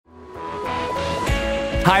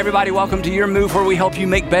Hi, everybody. Welcome to Your Move, where we help you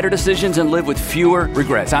make better decisions and live with fewer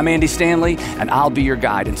regrets. I'm Andy Stanley, and I'll be your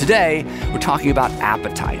guide. And today, we're talking about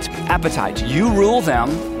appetites. Appetites. You rule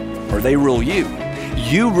them, or they rule you.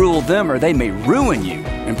 You rule them, or they may ruin you,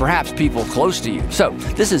 and perhaps people close to you. So,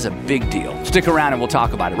 this is a big deal. Stick around, and we'll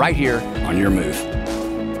talk about it right here on Your Move.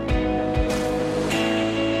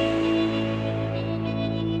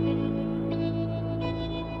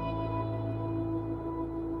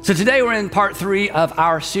 So today we're in part 3 of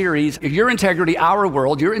our series, Your Integrity, Our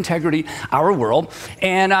World, Your Integrity, Our World.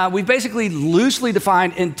 And we've basically loosely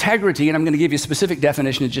defined integrity, and I'm going to give you a specific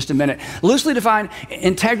definition in just a minute. Loosely defined,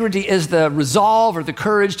 integrity is the resolve or the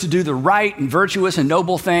courage to do the right and virtuous and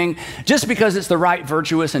noble thing just because it's the right,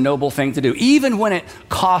 virtuous, and noble thing to do, even when it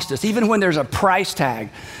costs us, even when there's a price tag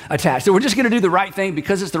attached. So we're just going to do the right thing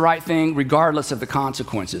because it's the right thing regardless of the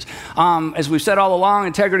consequences. As we've said all along,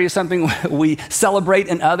 integrity is something we celebrate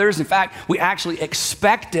in others. In fact, we actually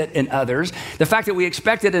expect it in others. The fact that we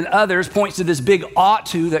expect it in others points to this big ought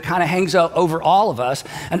to that kind of hangs out over all of us,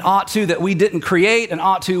 an ought to that we didn't create, an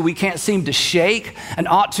ought to we can't seem to shake, an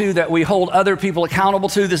ought to that we hold other people accountable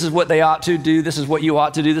to. This is what they ought to do. This is what you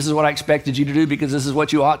ought to do. This is what I expected you to do because this is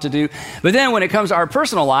what you ought to do. But then when it comes to our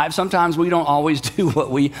personal lives, sometimes we don't always do what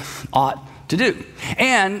we ought to do.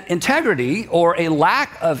 And integrity, or a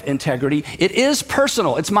lack of integrity, it is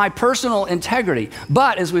personal. It's my personal integrity.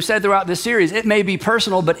 But as we've said throughout this series, it may be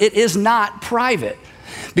personal, but it is not private.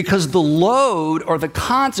 Because the load or the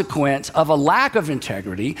consequence of a lack of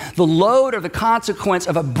integrity, the load or the consequence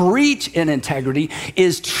of a breach in integrity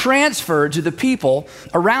is transferred to the people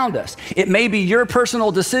around us. It may be your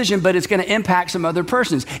personal decision, but it's going to impact some other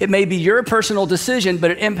persons. It may be your personal decision,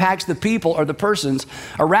 but it impacts the people or the persons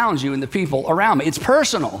around you and the people around me. It's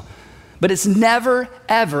personal, but it's never,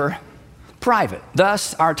 ever private.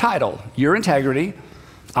 Thus, our title, Your Integrity,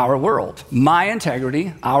 Our World. My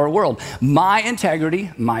integrity, our world. My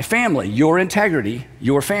integrity, my family. Your integrity,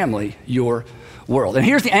 your family, your world. And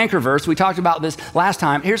here's the anchor verse. We talked about this last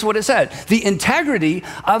time. Here's what it said. The integrity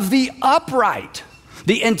of the upright.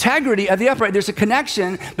 The integrity of the upright. There's a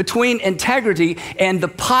connection between integrity and the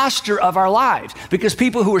posture of our lives. Because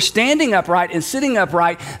people who are standing upright and sitting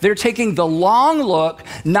upright, they're taking the long look,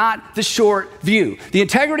 not the short view. The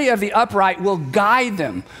integrity of the upright will guide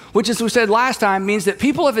them, which, as we said last time, means that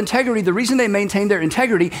people of integrity, the reason they maintain their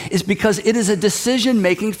integrity is because it is a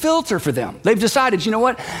decision-making filter for them. They've decided, you know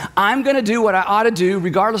what? I'm going to do what I ought to do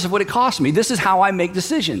regardless of what it costs me. This is how I make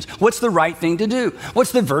decisions. What's the right thing to do?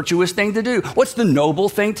 What's the virtuous thing to do? What's the noble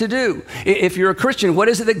thing to do? If you're a Christian, what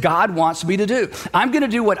is it that God wants me to do? I'm going to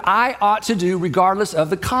do what I ought to do regardless of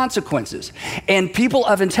the consequences. And people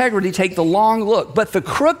of integrity take the long look, but the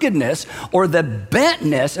crookedness or the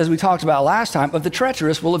bentness, as we talked about last time, of the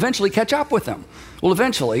treacherous will eventually catch up with them, will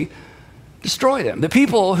eventually destroy them. The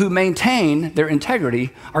people who maintain their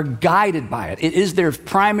integrity are guided by it. It is their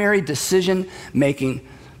primary decision-making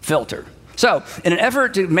filter. So, in an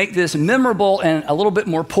effort to make this memorable and a little bit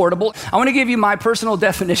more portable, I want to give you my personal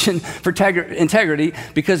definition for integrity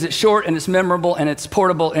because it's short and it's memorable and it's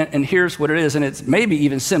portable, and here's what it is, and it's maybe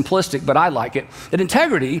even simplistic, but I like it. That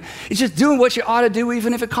integrity is just doing what you ought to do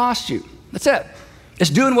even if it costs you. That's it. It's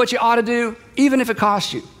doing what you ought to do even if it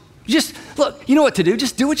costs you. Just, look, you know what to do.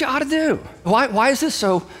 Just do what you ought to do. Why is this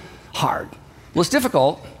so hard? Well, it's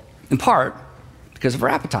difficult in part because of our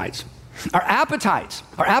appetites. Our appetites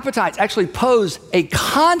actually pose a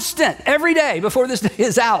constant, every day before this day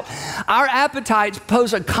is out, our appetites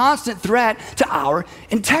pose a constant threat to our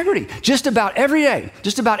integrity. Just about every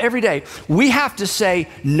day, we have to say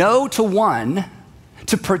no to one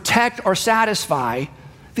to protect or satisfy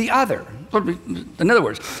the other. In other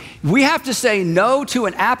words, we have to say no to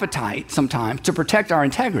an appetite sometimes to protect our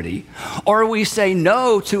integrity, or we say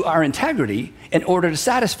no to our integrity in order to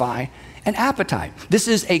satisfy an appetite. This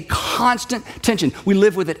is a constant tension. We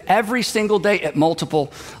live with it every single day at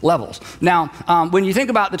multiple levels. Now, when you think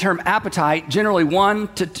about the term appetite, generally one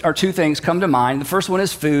or two things come to mind. The first one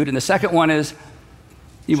is food, and the second one is,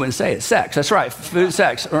 you wouldn't say it, sex. That's right, food,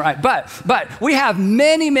 sex. All right, but we have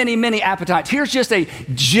many appetites. Here's just a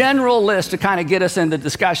general list to kind of get us in the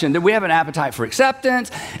discussion. That we have an appetite for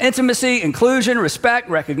acceptance, intimacy, inclusion, respect,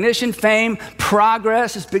 recognition, fame,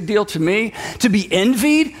 progress. It's a big deal to me. To be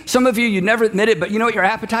envied. Some of you never admit it, but you know what your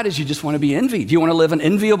appetite is? You just want to be envied. You want to live an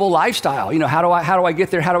enviable lifestyle. You know, how do I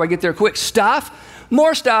get there? How do I get there quick? Stuff,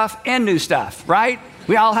 more stuff, and new stuff, right?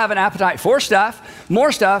 We all have an appetite for stuff,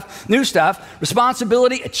 more stuff, new stuff,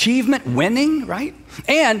 responsibility, achievement, winning, right?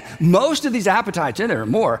 And most of these appetites, and there are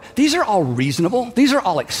more, these are all reasonable. These are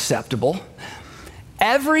all acceptable.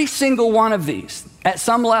 Every single one of these, at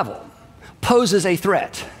some level, poses a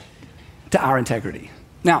threat to our integrity.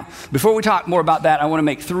 Now, before we talk more about that, I want to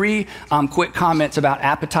make three quick comments about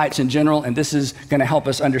appetites in general, and this is going to help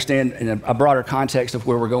us understand in a broader context of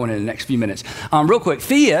where we're going in the next few minutes. Real quick,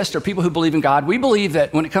 theists, or people who believe in God, we believe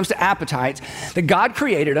that when it comes to appetites, that God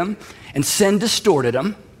created them and sin distorted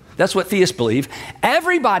them. That's what theists believe.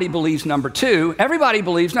 Everybody believes number two,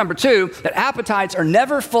 that appetites are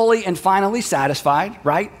never fully and finally satisfied,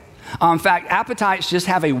 right? In fact, appetites just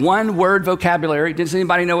have a one-word vocabulary. Does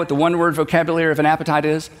anybody know what the one-word vocabulary of an appetite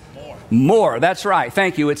is? More, that's right.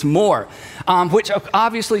 Thank you. It's more, which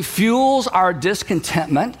obviously fuels our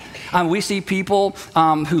discontentment. We see people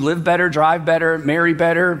who live better, drive better, marry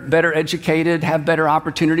better, better educated, have better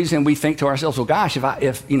opportunities, and we think to ourselves, well, gosh, if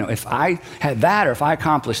I had that, or if I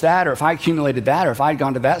accomplished that, or if I accumulated that, or if I'd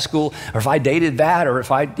gone to that school, or if I dated that, or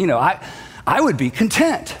if I would be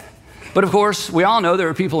content. But of course, we all know there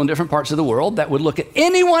are people in different parts of the world that would look at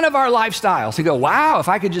any one of our lifestyles and go, wow, if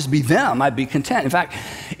I could just be them, I'd be content. In fact,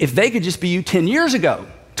 if they could just be you 10 years ago,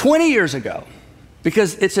 20 years ago,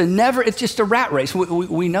 because it's just a rat race.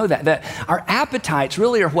 We know that our appetites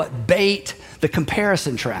really are what bait the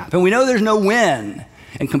comparison trap. And we know there's no win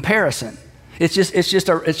in comparison. It's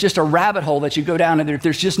just a rabbit hole that you go down and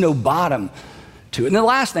there's just no bottom to it.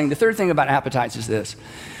 And the third thing about appetites is this.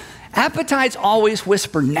 Appetites always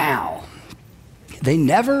whisper now. They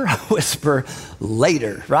never whisper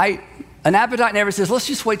later, right? An appetite never says, let's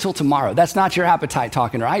just wait till tomorrow. That's not your appetite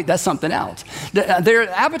talking, right? That's something else. Their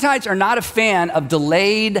appetites are not a fan of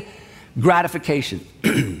delayed gratification.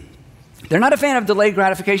 They're not a fan of delayed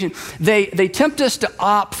gratification. They tempt us to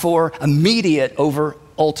opt for immediate over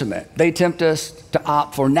ultimate. They tempt us to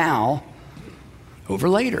opt for now over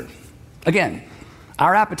later. Again,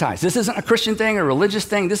 our appetites. This isn't a Christian thing or a religious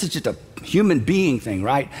thing. This is just a human being thing,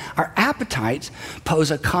 right? Our appetites pose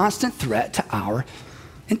a constant threat to our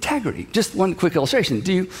integrity. Just one quick illustration.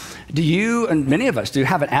 Do you, and many of us do,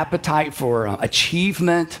 have an appetite for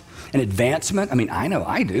achievement and advancement? I mean, I know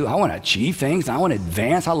I do. I want to achieve things. I want to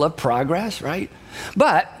advance. I love progress, right?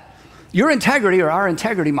 But your integrity, or our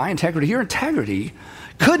integrity, my integrity, your integrity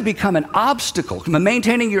could become an obstacle.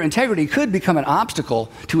 Maintaining your integrity could become an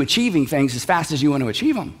obstacle to achieving things as fast as you want to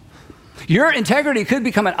achieve them. Your integrity could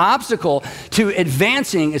become an obstacle to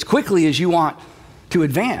advancing as quickly as you want to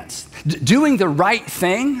advance. Doing the right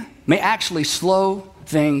thing may actually slow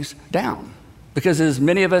things down, because as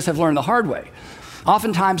many of us have learned the hard way,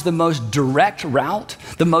 oftentimes the most direct route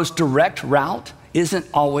isn't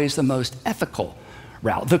always the most ethical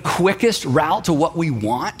route. The quickest route to what we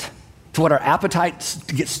want, to what our appetite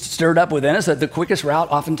gets stirred up within us, that the quickest route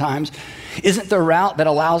oftentimes isn't the route that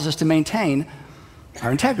allows us to maintain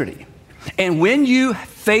our integrity. And when you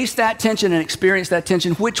face that tension and experience that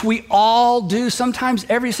tension, which we all do sometimes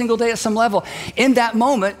every single day at some level, in that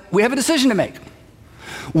moment, we have a decision to make.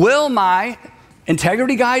 Will my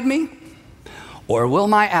integrity guide me, or will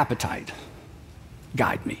my appetite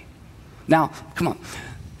guide me? Now, come on.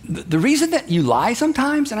 The reason that you lie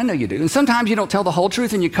sometimes, and I know you do, and sometimes you don't tell the whole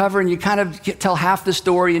truth and you cover and you kind of tell half the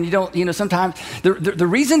story and you don't, sometimes the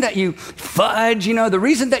reason that you fudge, the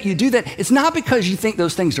reason that you do that, it's not because you think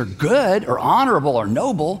those things are good or honorable or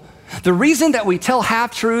noble. The reason that we tell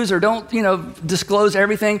half truths or don't, disclose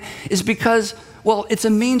everything is because, well, it's a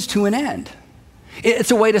means to an end.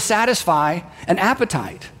 It's a way to satisfy an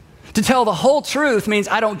appetite. To tell the whole truth means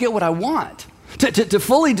I don't get what I want. To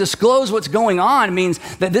fully disclose what's going on means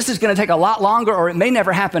that this is going to take a lot longer, or it may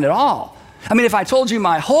never happen at all. I mean, if I told you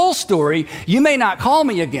my whole story, you may not call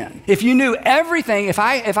me again. If you knew everything, if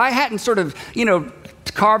I hadn't sort of,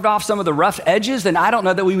 carved off some of the rough edges, then I don't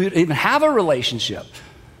know that we would even have a relationship.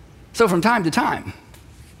 So from time to time,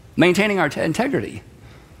 maintaining our integrity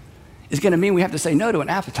is going to mean we have to say no to an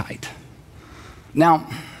appetite. Now,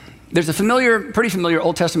 there's a pretty familiar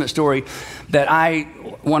Old Testament story that I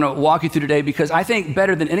want to walk you through today, because I think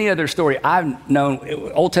better than any other story I've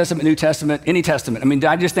known, Old Testament, New Testament, any testament. I mean,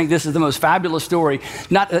 I just think this is the most fabulous story.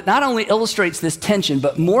 Not only illustrates this tension,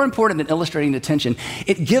 but more important than illustrating the tension,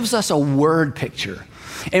 it gives us a word picture.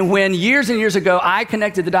 And when years and years ago, I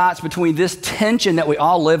connected the dots between this tension that we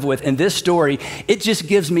all live with and this story, it just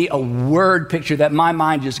gives me a word picture that my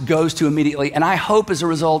mind just goes to immediately. And I hope as a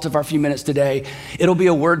result of our few minutes today, it'll be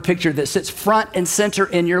a word picture that sits front and center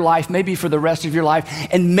in your life, maybe for the rest of your life.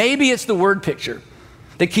 And maybe it's the word picture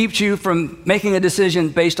that keeps you from making a decision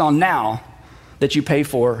based on now that you pay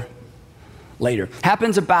for later.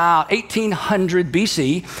 Happens about 1800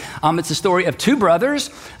 BC. It's a story of two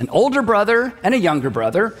brothers, an older brother and a younger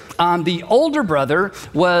brother. The older brother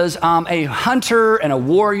was a hunter and a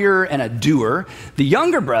warrior and a doer. The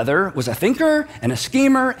younger brother was a thinker and a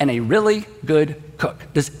schemer and a really good cook.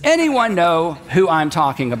 Does anyone know who I'm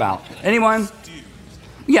talking about? Anyone?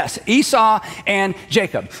 Yes, Esau and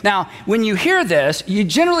Jacob. Now, when you hear this, you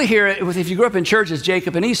generally hear it if you grew up in church as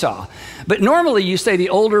Jacob and Esau. But normally you say the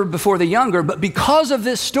older before the younger, but because of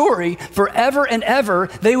this story, forever and ever,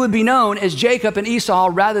 they would be known as Jacob and Esau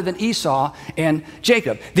rather than Esau and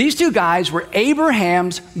Jacob. These two guys were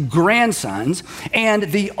Abraham's grandsons, and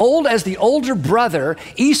as the older brother,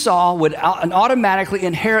 Esau would automatically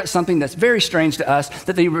inherit something that's very strange to us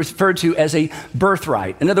that they referred to as a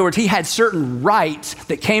birthright. In other words, he had certain rights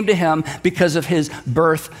that came to him because of his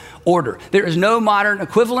birth order. There is no modern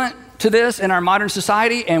equivalent to this in our modern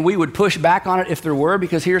society, and we would push back on it if there were,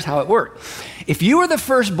 because here's how it worked. If you were the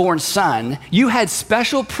firstborn son, you had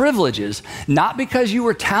special privileges, not because you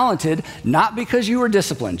were talented, not because you were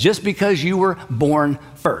disciplined, just because you were born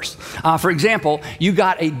first. For example, you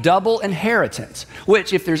got a double inheritance,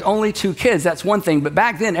 which if there's only 2 kids, that's one thing. But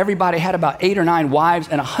back then, everybody had about 8 or 9 wives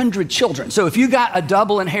and 100 children. So if you got a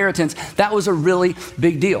double inheritance, that was a really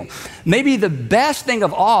big deal. Maybe the best thing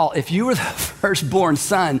of all, if you were the firstborn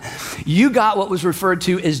son, you got what was referred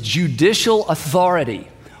to as judicial authority,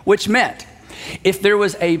 which meant if there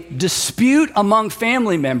was a dispute among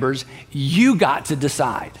family members, you got to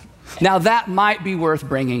decide. Now that might be worth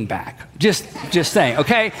bringing back. Just saying,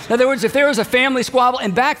 okay? In other words, if there was a family squabble,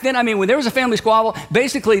 and back then, when there was a family squabble,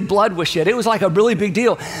 basically blood was shed. It was like a really big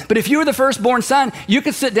deal. But if you were the firstborn son, you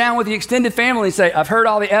could sit down with the extended family and say, I've heard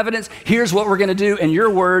all the evidence, here's what we're gonna do, and your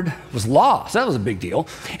word was law. So that was a big deal.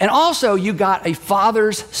 And also you got a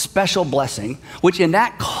father's special blessing, which in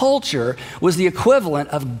that culture was the equivalent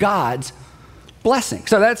of God's blessing.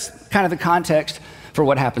 So that's kind of the context for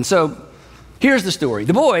what happened. So here's the story.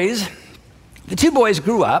 The 2 boys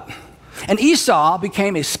grew up, and Esau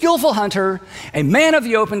became a skillful hunter, a man of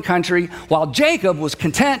the open country, while Jacob was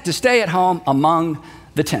content to stay at home among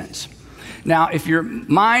the tents. Now, if your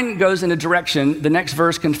mind goes in a direction, the next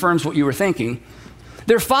verse confirms what you were thinking.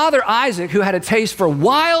 Their father Isaac, who had a taste for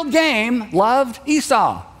wild game, loved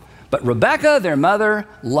Esau, but Rebekah, their mother,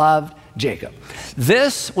 loved Jacob.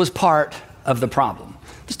 This was part of the problem.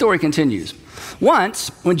 The story continues. Once,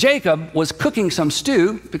 when Jacob was cooking some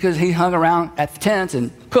stew, because he hung around at the tents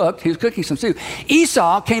and cooked, he was cooking some stew,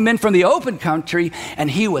 Esau came in from the open country and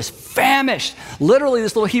he was famished. Literally,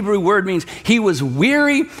 this little Hebrew word means he was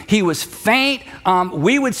weary, he was faint.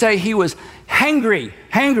 We would say he was hangry.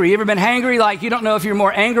 Hangry. You ever been hangry? Like you don't know if you're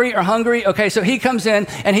more angry or hungry? Okay, so he comes in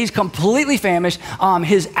and he's completely famished.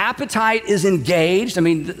 His appetite is engaged.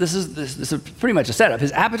 This is pretty much a setup.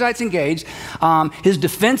 His appetite's engaged. His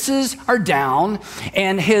defenses are down,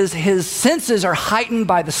 and his senses are heightened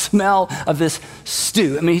by the smell of this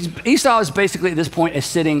stew. Esau is basically at this point a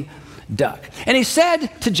sitting duck. And he said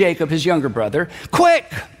to Jacob, his younger brother,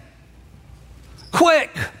 quick.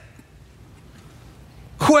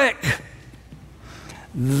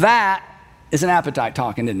 That is an appetite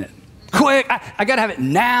talking, isn't it? Quick, I gotta have it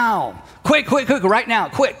now. Quick, right now,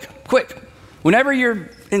 quick. Whenever you're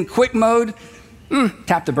in quick mode,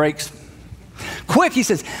 tap the brakes. Quick, he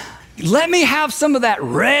says, let me have some of that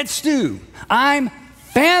red stew. I'm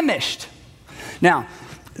famished. Now,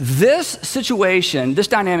 this situation, this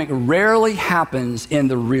dynamic rarely happens in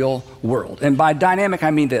the real world. And by dynamic,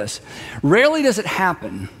 I mean this. Rarely does it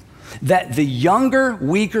happen that the younger,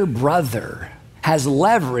 weaker brother has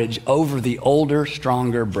leverage over the older,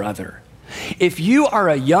 stronger brother. If you are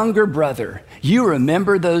a younger brother, you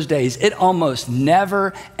remember those days. It almost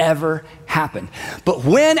never, ever happened. But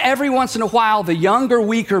when every once in a while the younger,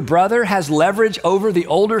 weaker brother has leverage over the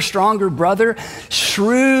older, stronger brother,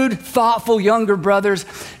 shrewd, thoughtful younger brothers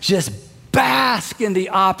just bask in the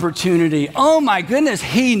opportunity. Oh my goodness,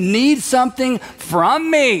 he needs something from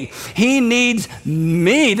me. He needs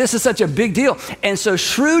me. This is such a big deal. And so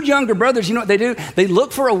shrewd younger brothers, you know what they do? They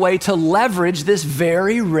look for a way to leverage this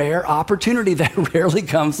very rare opportunity that rarely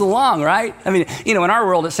comes along, right? In our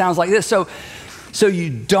world, it sounds like this. So you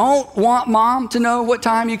don't want mom to know what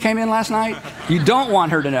time you came in last night? You don't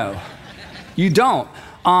want her to know. You don't.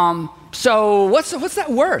 So what's that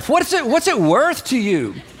worth? What's it worth to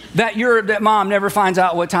you that mom never finds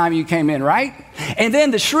out what time you came in, right? And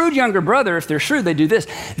then the shrewd younger brother, if they're shrewd, they do this.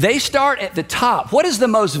 They start at the top. What's the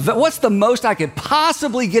most I could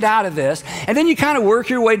possibly get out of this? And then you kind of work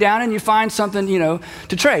your way down and you find something, to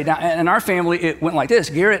trade. Now, in our family, it went like this.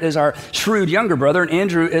 Garrett is our shrewd younger brother and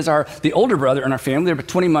Andrew is the older brother in our family. They're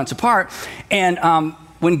 20 months apart. And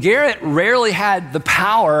when Garrett rarely had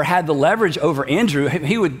the leverage over Andrew,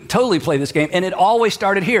 he would totally play this game, and it always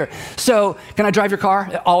started here. So, can I drive your car?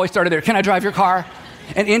 It always started there. Can I drive your car?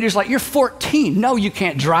 And Andrew's like, you're 14. No, you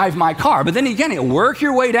can't drive my car. But then again, you work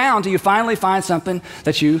your way down till you finally find something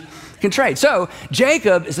that you can trade. So,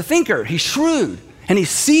 Jacob is a thinker. He's shrewd. And he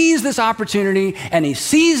sees this opportunity, and he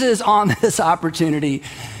seizes on this opportunity.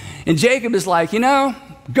 And Jacob is like,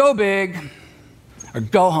 go big or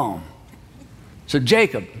go home. So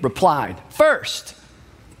Jacob replied, first,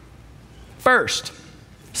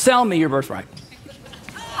 sell me your birthright.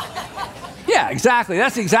 Yeah, exactly.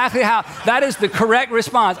 That is the correct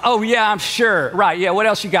response. Oh, yeah, I'm sure. Right, yeah, what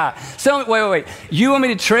else you got? Wait. You want me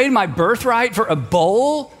to trade my birthright for a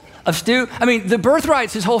bowl of stew? I mean, the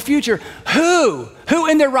birthright's his whole future. Who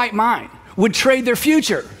in their right mind would trade their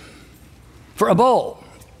future for a bowl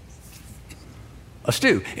of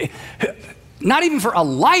stew? Not even for a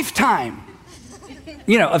lifetime,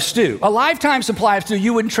 of stew. A lifetime supply of stew.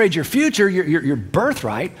 You wouldn't trade your future, your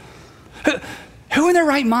birthright. Who in their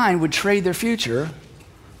right mind would trade their future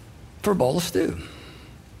for a bowl of stew?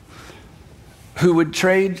 Who would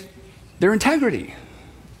trade their integrity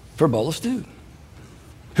for a bowl of stew?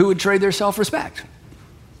 Who would trade their self-respect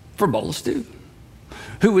for a bowl of stew?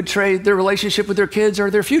 Who would trade their relationship with their kids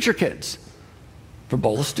or their future kids for a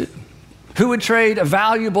bowl of stew? Who would trade a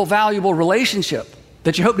valuable relationship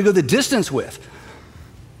that you hope to go the distance with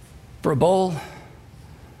for a bowl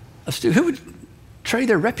of stew? Who would trade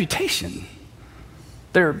their reputation,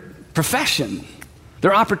 their profession,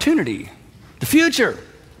 their opportunity, the future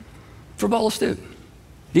for a bowl of stew?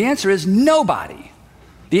 The answer is nobody.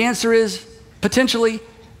 The answer is potentially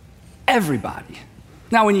everybody.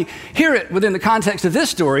 Now, when you hear it within the context of this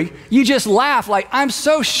story, you just laugh like, I'm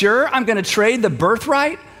so sure I'm going to trade the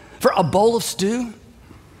birthright for a bowl of stew.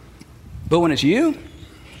 But when it's you,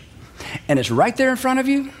 and it's right there in front of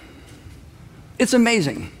you, it's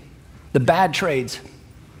amazing the bad trades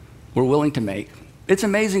we're willing to make. It's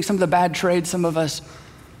amazing some of the bad trades some of us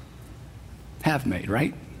have made,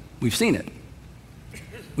 right? We've seen it.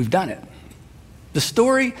 We've done it. The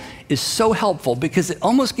story is so helpful because it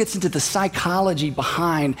almost gets into the psychology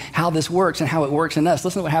behind how this works and how it works in us.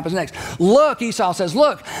 Listen to what happens next. Look, Esau says,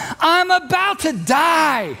 look, I'm about to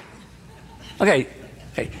die. Okay.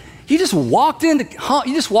 You just walked into camp.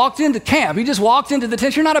 You just walked into the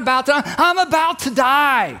tent. You're not about to. I'm about to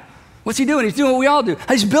die. What's he doing? He's doing what we all do.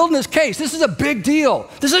 He's building his case. This is a big deal.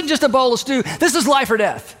 This isn't just a bowl of stew. This is life or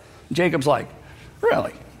death. Jacob's like,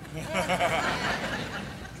 really?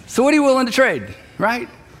 So what are you willing to trade, right?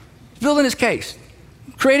 He's building his case,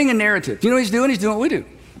 creating a narrative. You know what he's doing? He's doing what we do.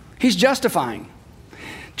 He's justifying.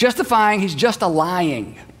 He's just a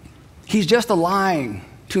lying. He's just a lying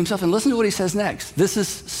to himself. And listen to what he says next. This is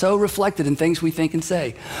so reflected in things we think and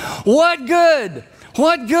say. What good?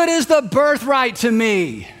 What good is the birthright to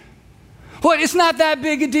me? It's not that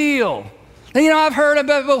big a deal. And I've heard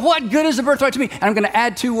about it, but what good is the birthright to me? And I'm going to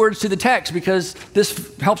add 2 words to the text because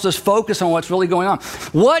this helps us focus on what's really going on.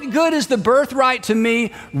 What good is the birthright to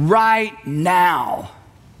me right now?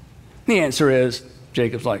 The answer is,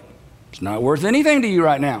 Jacob's like, it's not worth anything to you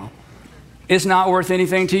right now. It's not worth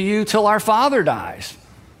anything to you till our father dies.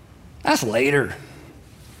 That's later.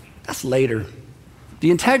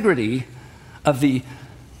 The integrity of the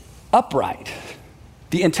upright,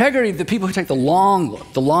 the integrity of the people who take the long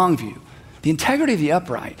look, the long view, the integrity of the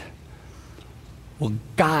upright will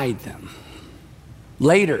guide them.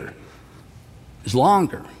 Later is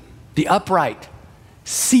longer. The upright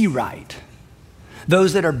see right.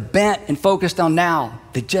 Those that are bent and focused on now,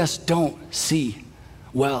 they just don't see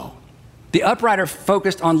well. The upright are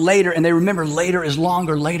focused on later, and they remember later is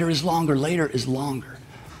longer, later is longer, later is longer.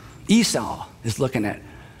 Esau is looking at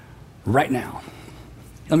right now.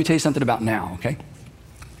 Let me tell you something about now, okay?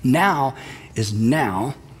 Now is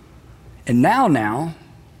now, and now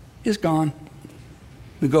is gone.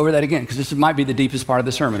 We go over that again, because this might be the deepest part of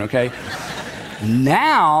the sermon, okay?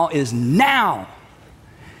 Now is now.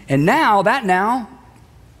 And now,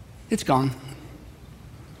 it's gone.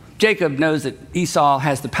 Jacob knows that Esau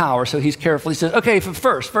has the power, so he's careful. He says, okay,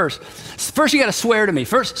 first you got to swear to me.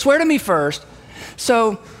 Swear to me first.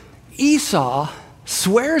 So Esau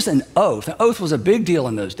swears an oath. An oath was a big deal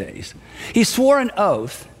in those days. He swore an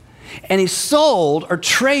oath, and he sold or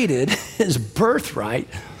traded his birthright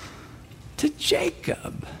to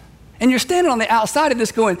Jacob. And you're standing on the outside of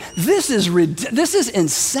this going, this is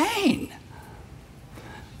insane.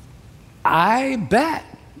 I bet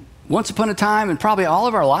once upon a time, and probably all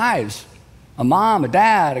of our lives, a mom, a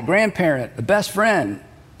dad, a grandparent, a best friend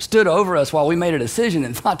stood over us while we made a decision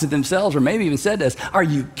and thought to themselves, or maybe even said to us, are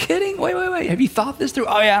you kidding? Wait, have you thought this through?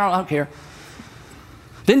 Oh yeah, I don't care.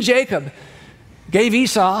 Then Jacob gave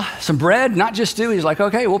Esau some bread, not just stew. He's like,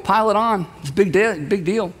 okay, we'll pile it on. It's a big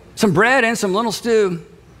deal. Some bread and some lentil stew.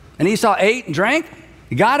 And Esau ate and drank,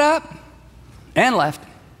 he got up and left.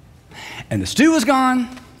 And the stew was gone,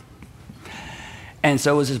 and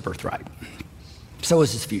so was his birthright. So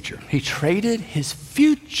was his future. He traded his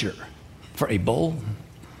future for a bowl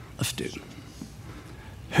of stew.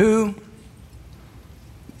 Who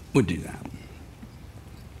would do that?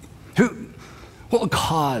 What would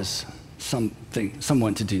cause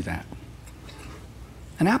someone to do that?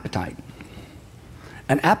 An appetite.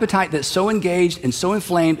 An appetite that's so engaged and so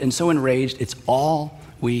inflamed and so enraged, it's all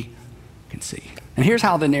we can see. And here's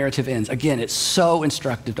how the narrative ends. Again, it's so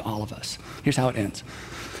instructive to all of us. Here's how it ends.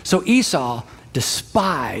 So Esau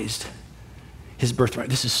despised his birthright.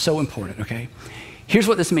 This is so important, okay? Here's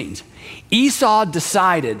what this means. Esau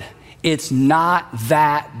decided it's not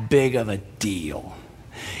that big of a deal.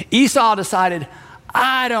 Esau decided,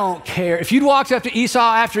 I don't care. If you'd walked up to Esau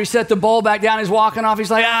after he set the bowl back down, he's walking off, he's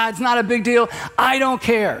like, it's not a big deal. I don't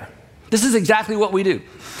care. This is exactly what we do.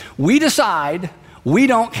 We decide we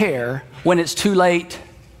don't care when it's too late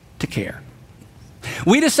to care.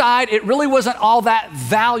 We decide it really wasn't all that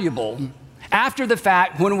valuable after the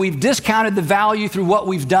fact when we've discounted the value through what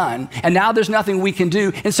we've done, and now there's nothing we can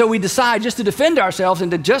do. And so we decide just to defend ourselves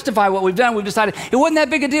and to justify what we've done, we've decided it wasn't that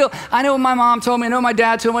big a deal. I know what my mom told me, I know what my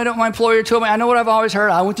dad told me, I know what my employer told me, I know what I've always heard.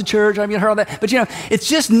 I went to church, I've heard all that. But it's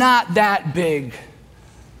just not that big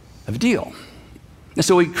of a deal. And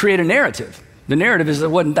so we create a narrative. The narrative is that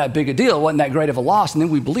it wasn't that big a deal, it wasn't that great of a loss, and then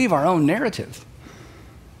we believe our own narrative.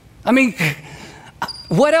 I mean,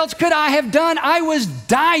 what else could I have done? I was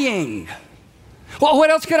dying. Well,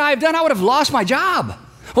 what else could I have done? I would have lost my job.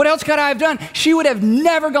 What else could I have done? She would have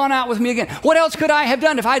never gone out with me again. What else could I have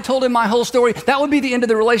done? If I had told him my whole story, that would be the end of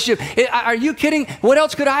the relationship. Are you kidding? What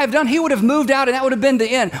else could I have done? He would have moved out and that would have been the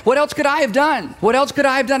end. What else could I have done? What else could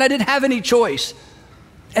I have done? I didn't have any choice.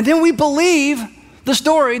 And then we believe the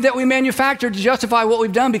story that we manufactured to justify what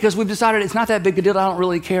we've done because we've decided it's not that big a deal. I don't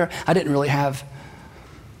really care. I didn't really have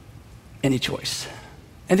any choice.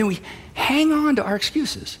 And then we hang on to our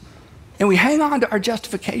excuses. And we hang on to our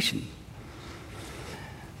justification.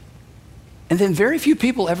 And then very few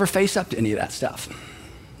people ever face up to any of that stuff.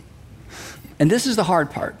 And this is the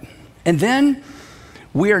hard part. And then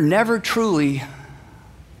we are never truly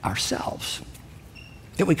ourselves.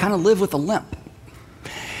 That we kind of live with a limp.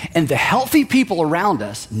 And the healthy people around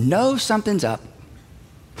us know something's up.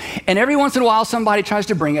 And every once in a while somebody tries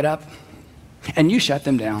to bring it up and you shut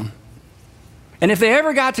them down. And if they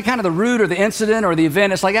ever got to kind of the root or the incident or the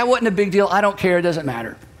event, it's like, that wasn't a big deal. I don't care. It doesn't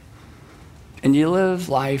matter. And you live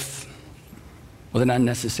life with an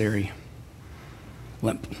unnecessary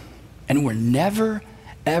limp. And we're never,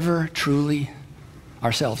 ever truly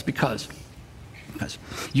ourselves because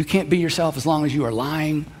you can't be yourself as long as you are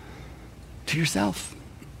lying to yourself.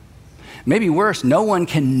 Maybe worse, no one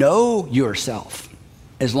can know yourself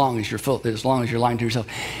as long as you're lying to yourself.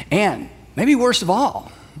 And maybe worst of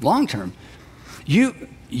all, long term,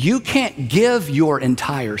 you can't give your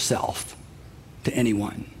entire self to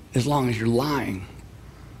anyone as long as you're lying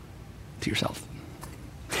to yourself.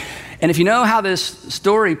 And if you know how this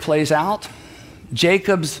story plays out,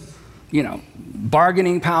 Jacob's,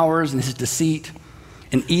 bargaining powers and his deceit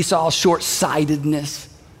and Esau's short-sightedness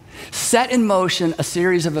set in motion a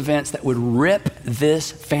series of events that would rip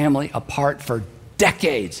this family apart for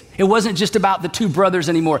decades. It wasn't just about the two brothers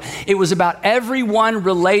anymore. It was about everyone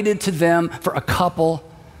related to them for a couple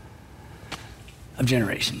of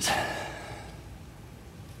generations.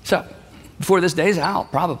 So, before this day's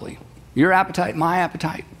out, probably, your appetite, my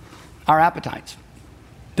appetite, our appetites,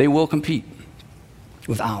 they will compete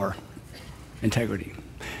with our integrity.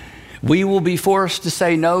 We will be forced to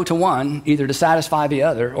say no to one, either to satisfy the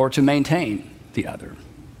other or to maintain the other.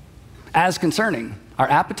 As concerning our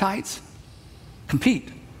appetites, compete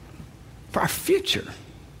for our future.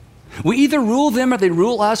 We either rule them or they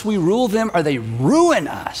rule us. We rule them or they ruin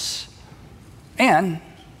us. And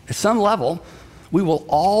at some level, we will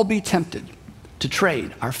all be tempted to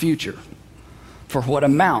trade our future for what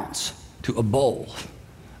amounts to a bowl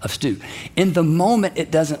of stew. In the moment,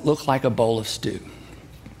 it doesn't look like a bowl of stew.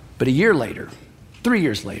 But a year later, 3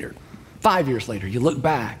 years later, 5 years later, you look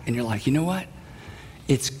back and you're like, you know what?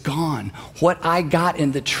 It's gone. What I got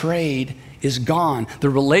in the trade is gone. The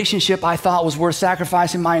relationship I thought was worth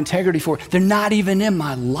sacrificing my integrity for, they're not even in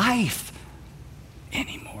my life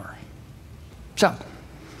anymore. So,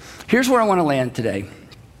 here's where I want to land today.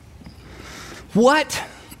 What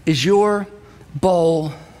is your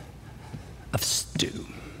bowl of stew?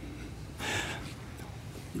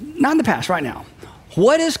 Not in the past, right now.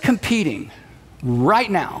 What is competing right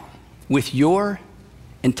now with your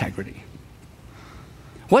integrity?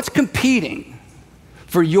 What's competing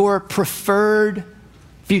for your preferred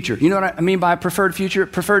future? You know what I mean by preferred future?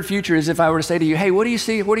 Preferred future is if I were to say to you, hey, what do you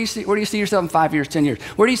see? Where do you see yourself in 5 years, 10 years?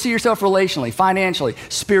 Where do you see yourself relationally, financially,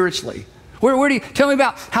 spiritually? Where do you, tell me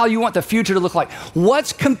about how you want the future to look like.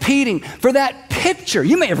 What's competing for that picture?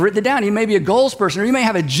 You may have written it down. You may be a goals person, or you may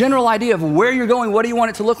have a general idea of where you're going. What do you want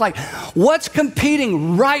it to look like? What's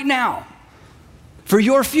competing right now for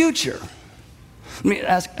your future? Let me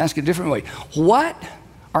ask a different way. What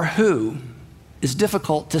or who is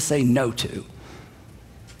difficult to say no to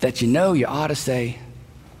that you know you ought to say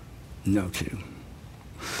no to?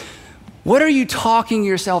 What are you talking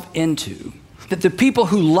yourself into that the people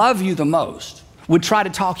who love you the most would try to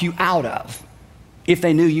talk you out of if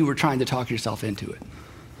they knew you were trying to talk yourself into it?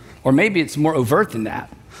 Or maybe it's more overt than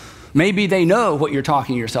that. Maybe they know what you're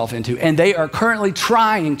talking yourself into, and they are currently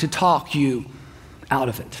trying to talk you out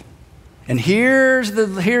of it. And here's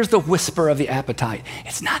the whisper of the appetite.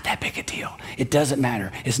 It's not that big a deal. It doesn't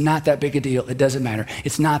matter. It's not that big a deal. It doesn't matter.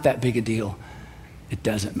 It's not that big a deal. It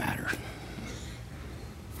doesn't matter.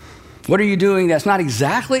 What are you doing that's not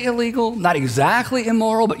exactly illegal, not exactly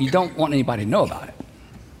immoral, but you don't want anybody to know about it?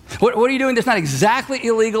 What are you doing that's not exactly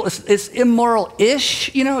illegal? It's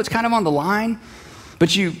immoral-ish, it's kind of on the line,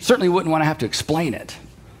 but you certainly wouldn't want to have to explain it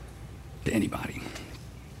to anybody.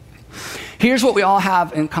 Here's what we all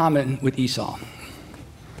have in common with Esau.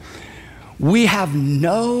 We have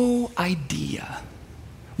no idea.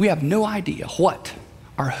 We have no idea what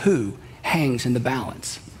or who hangs in the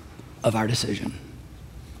balance of our decision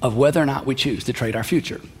of whether or not we choose to trade our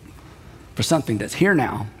future for something that's here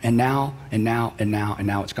now, and now, and now, and now, and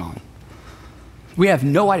now it's gone. We have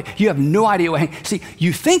no idea. You have no idea what hangs. See,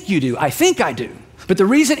 you think you do. I think I do. But the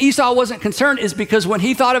reason Esau wasn't concerned is because when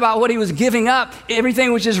he thought about what he was giving up,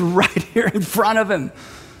 everything was just right here in front of him.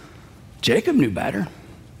 Jacob knew better.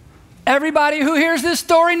 Everybody who hears this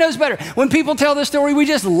story knows better. When people tell this story, we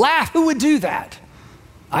just laugh. Who would do that?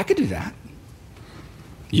 I could do that.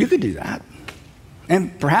 You could do that.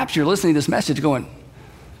 And perhaps you're listening to this message going,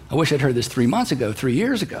 I wish I'd heard this 3 months ago, 3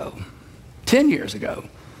 years ago, 10 years ago,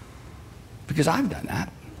 because I've done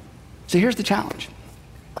that. So here's the challenge.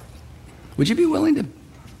 Would you be willing to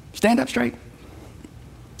stand up straight,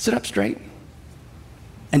 sit up straight,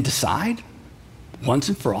 and decide once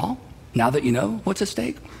and for all, now that you know what's at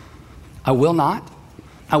stake? I will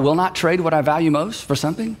not trade what I value most for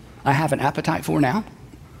something I have an appetite for now.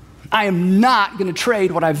 I am not going to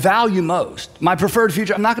trade what I value most, my preferred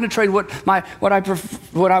future. I'm not going to trade what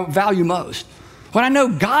I value most, what I know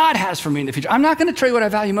God has for me in the future. I'm not going to trade what I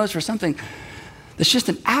value most for something that's just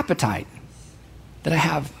an appetite that I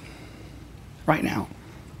have right now.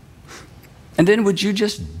 And then would you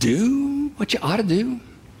just do what you ought to do,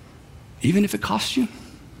 even if it costs you?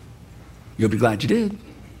 You'll be glad you did.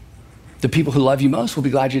 The people who love you most will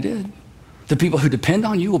be glad you did. The people who depend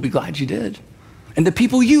on you will be glad you did. And the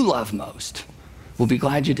people you love most will be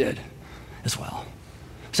glad you did as well.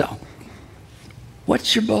 So,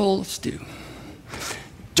 what's your boldness do?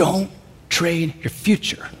 Don't trade your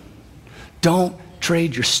future. Don't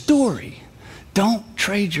trade your story. Don't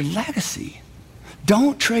trade your legacy.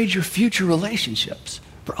 Don't trade your future relationships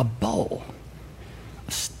for a bowl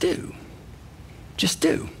of stew. Just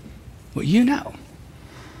do what you know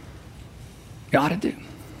you ought to do.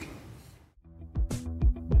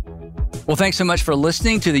 Well, thanks so much for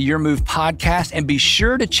listening to the Your Move podcast, and be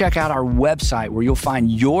sure to check out our website where you'll find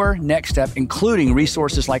your next step, including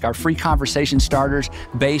resources like our free conversation starters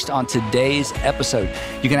based on today's episode.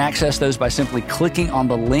 You can access those by simply clicking on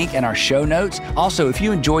the link in our show notes. Also, if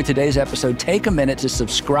you enjoyed today's episode, take a minute to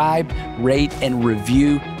subscribe, rate, and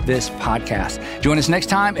review this podcast. Join us next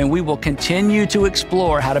time, and we will continue to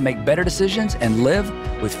explore how to make better decisions and live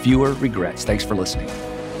with fewer regrets. Thanks for listening.